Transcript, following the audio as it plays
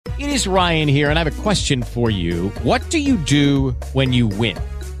It is Ryan here, and I have a question for you. What do you do when you win?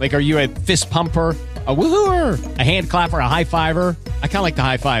 Like, are you a fist pumper, a woohooer, a hand clapper, a high fiver? I kind of like the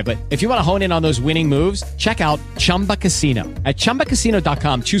high five, but if you want to hone in on those winning moves, check out Chumba Casino. At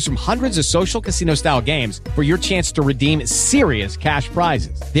ChumbaCasino.com, choose from hundreds of social casino-style games for your chance to redeem serious cash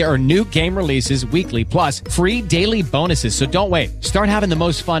prizes. There are new game releases weekly, plus free daily bonuses. So don't wait. Start having the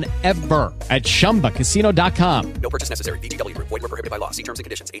most fun ever at ChumbaCasino.com. No purchase necessary. VGW. Void where prohibited by law. See terms and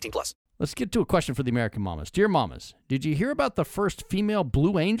conditions. 18+. Let's get to a question for the American mamas. Dear mamas, did you hear about the first female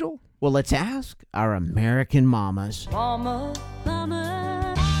Blue Angel? Well, let's ask our American mamas. Mama,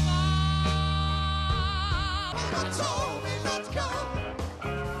 mama. Told me not to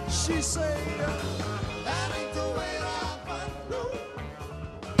come. She said, that ain't the way I find.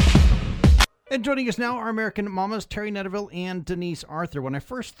 And joining us now are American mamas Terry Netterville and Denise Arthur. When I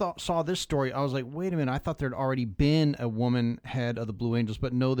first saw this story, I was like, wait a minute, I thought there'd already been a woman head of the Blue Angels,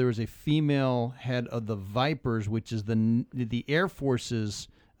 but no, there was a female head of the Vipers, which is the Air Force's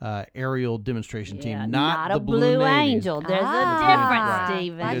aerial demonstration team, not a the Blue Navy. Angel. There's a Right. difference,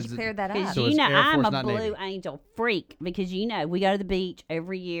 Stephen. Glad you cleared that up. Because So you it's know Air I'm Force, a not Blue Navy. Angel freak because you know we go to the beach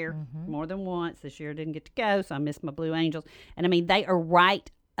every year, more than once. This year I didn't get to go, so I missed my Blue Angels. And I mean they are right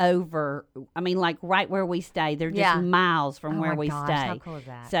over. I mean like right where we stay. They're just miles from where we stay. How cool is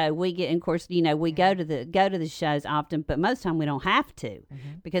that? So we get, and of course, you know, we go to the shows often, but most of the time we don't have to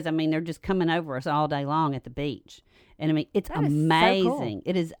because I mean they're just coming over us all day long at the beach. And I mean, it's That is so amazing. cool.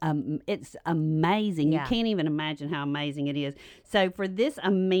 It is, it's amazing. Yeah. You can't even imagine how amazing it is. So for this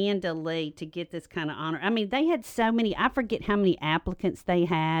Amanda Lee to get this kind of honor, I mean, they had so many. I forget how many applicants they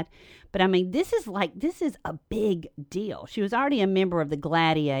had, but I mean, this is a big deal. She was already a member of the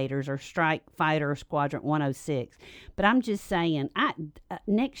Gladiators or Strike Fighter Squadron 106. But I'm just saying,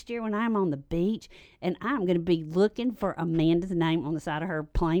 next year when I'm on the beach, and I'm going to be looking for Amanda's name on the side of her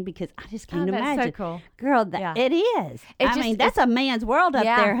plane because I just can't that's so imagine. cool. Girl, Yeah. it is. I mean, that's a man's world up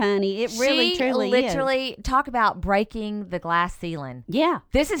there, honey. It really, truly is. She literally talk about breaking the glass ceiling. Yeah.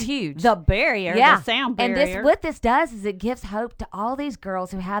 This is huge. The barrier, the sound barrier. And what this does is it gives hope to all these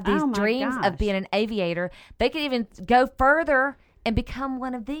girls who have these Oh, my dreams gosh. of being an aviator. They can even go further and become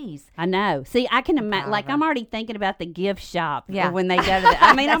one of these. I know. See, I can imagine. Like, them. I'm already thinking about the gift shop. Yeah. When they go to the.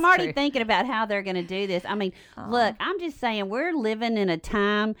 I mean, I'm That's already true. thinking about how they're going to do this. I mean, look, I'm just saying we're living in a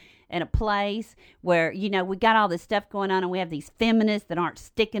time and a place where, you know, we got all this stuff going on and we have these feminists that aren't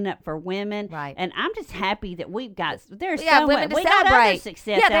sticking up for women. Right. And I'm just happy that we've got, there's We got so women much. to We got other celebrate.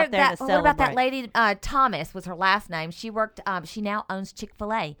 success Yeah, out there to celebrate. what about that lady, Thomas was her last name. She worked, she now owns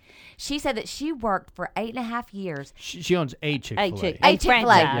Chick-fil-A. She said that she worked for 8.5 years. She owns a Chick-fil-A. A Chick- A Chick-fil-A,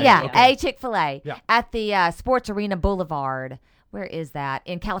 franchise. yeah, Okay. a Chick-fil-A Yeah. at the Sports Arena Boulevard. Where is that?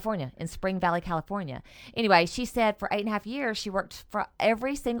 In California, in Spring Valley, California. Anyway, she said for 8.5 years, she worked for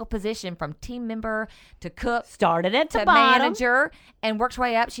every single position from team member to cook Started at the to bottom. manager and worked her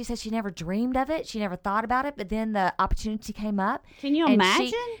way up. She said she never dreamed of it. She never thought about it, but then the opportunity came up. Can you And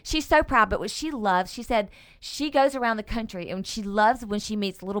imagine? She's so proud, but what she loves, she said she goes around the country and she loves when she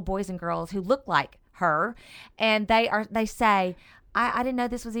meets little boys and girls who look like her, and they say, I didn't know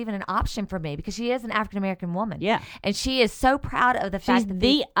this was even an option for me, because she is an African-American woman. Yeah. And she is so proud of the She's fact that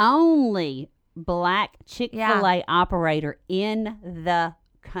the only black Chick-fil-A Yeah. operator in the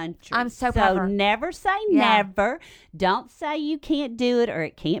country. I'm so proud of her. Never say Yeah. never. Don't say you can't do it or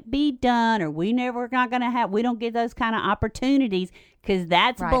it can't be done or we don't get those kind of opportunities, because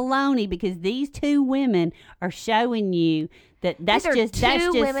that's Right. baloney, because these two women are showing you that's These are just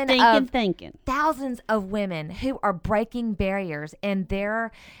two women stinking of thinking. thousands of women who are breaking barriers in their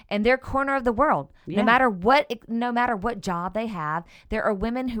corner of the world. Yeah. No matter what job they have, there are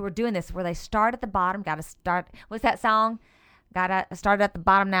women who are doing this where they start at the bottom. Got to start. What's that song? Got to start at the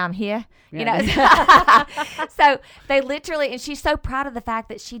bottom. Now I'm here. You know. So they literally, and she's so proud of the fact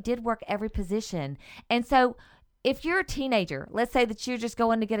that she did work every position. And so, if you're a teenager, let's say that you're just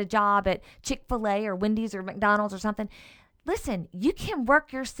going to get a job at Chick-fil-A or Wendy's or McDonald's or something. Listen, you can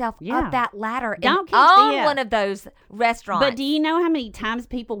work yourself Yeah. up that ladder Don't and keep the- own yeah. one of those restaurants. But do you know how many times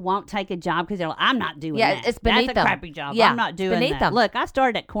people won't take a job because they're like, I'm not doing Yeah, that. it's beneath That's a them. crappy job. Yeah, I'm not it's doing beneath that. them. Look, I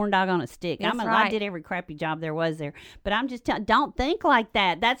started at Corn Dog on a Stick. That's I right. did every crappy job there was there. But I'm just telling, don't think like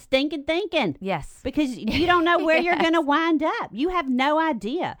that. That's stinking thinking. Yes. Because you don't know where you're Yes. going to wind up. You have no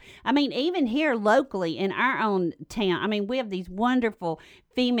idea. I mean, even here locally in our own town, I mean, we have these wonderful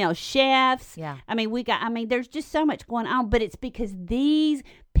female chefs. Yeah. I mean, there's just so much going on, but it's because these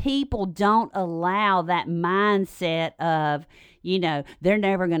people don't allow that mindset of, they're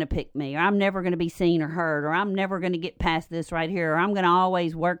never going to pick me, or I'm never going to be seen or heard, or I'm never going to get past this right here, or I'm going to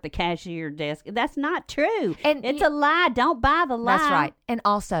always work the cashier desk. That's not true. And it's a lie. Don't buy the lie. That's right. And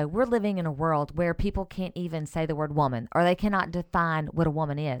also, we're living in a world where people can't even say the word woman, or they cannot define what a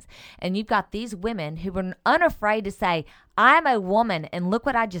woman is. And you've got these women who are unafraid to say, I'm a woman, and look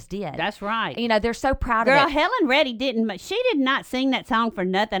what I just did. That's right. They're so proud Girl, of it. Helen Reddy she did not sing that song for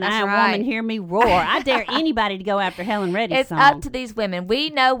nothing. That's I am right. woman, hear me roar. I dare anybody to go after Helen Reddy's It's song. up to these women. We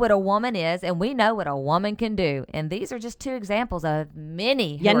know what a woman is, and we know what a woman can do. And these are just two examples of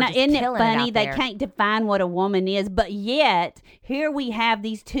many who are just isn't it killing funny? out They there. can't define what a woman is, but yet here we have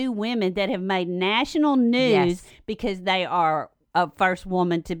these two women that have made national news Yes. because they are a first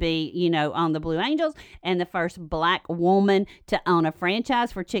woman to be, on the Blue Angels, and the first black woman to own a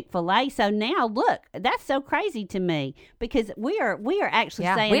franchise for Chick-fil-A. So now, look, that's so crazy to me because we are actually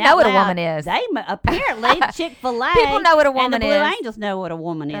saying we know out what a loud, woman is. They apparently Chick-fil-A People know what a woman and the Blue is. Angels know what a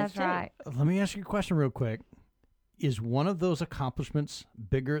woman That's is too. right. Let me ask you a question real quick. Is one of those accomplishments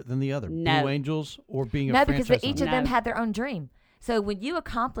bigger than the other? No. Blue Angels or being a No, franchise because each of owner? them No. had their own dream. So when you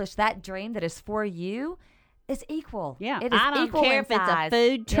accomplish that dream that is for you, it's equal. Yeah, it is I don't equal care in if it's a size.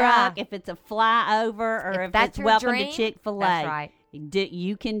 food truck, Yeah. if it's a flyover, or if that's it's your welcome dream, to Chick-fil-A. that's right.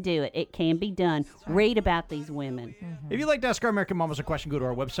 You can do it. It can be done. Read about these women. If you'd like to ask our American Mamas a question, go to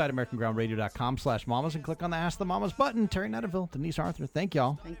our website, AmericanGroundRadio.com/mamas, and click on the Ask the Mamas button. Terry Netterville, Denise Arthur, thank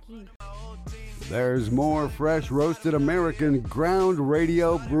y'all. Thank you. There's more fresh roasted American ground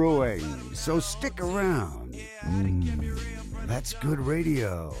radio brewing, so stick around. That's good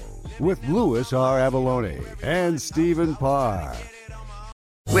radio with Louis R. Avalone and Stephen Parr.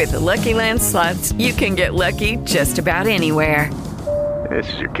 With the Lucky Land Slots, you can get lucky just about anywhere.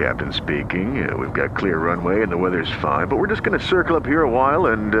 This is your captain speaking. We've got clear runway and the weather's fine, but we're just going to circle up here a while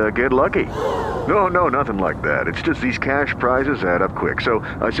and get lucky. No, nothing like that. It's just these cash prizes add up quick. So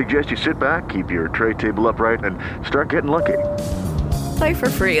I suggest you sit back, keep your tray table upright, and start getting lucky. Play for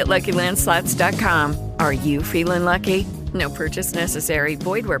free at LuckyLandSlots.com. Are you feeling lucky? No purchase necessary.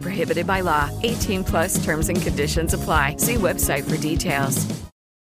 Void where prohibited by law. 18+ terms and conditions apply. See website for details.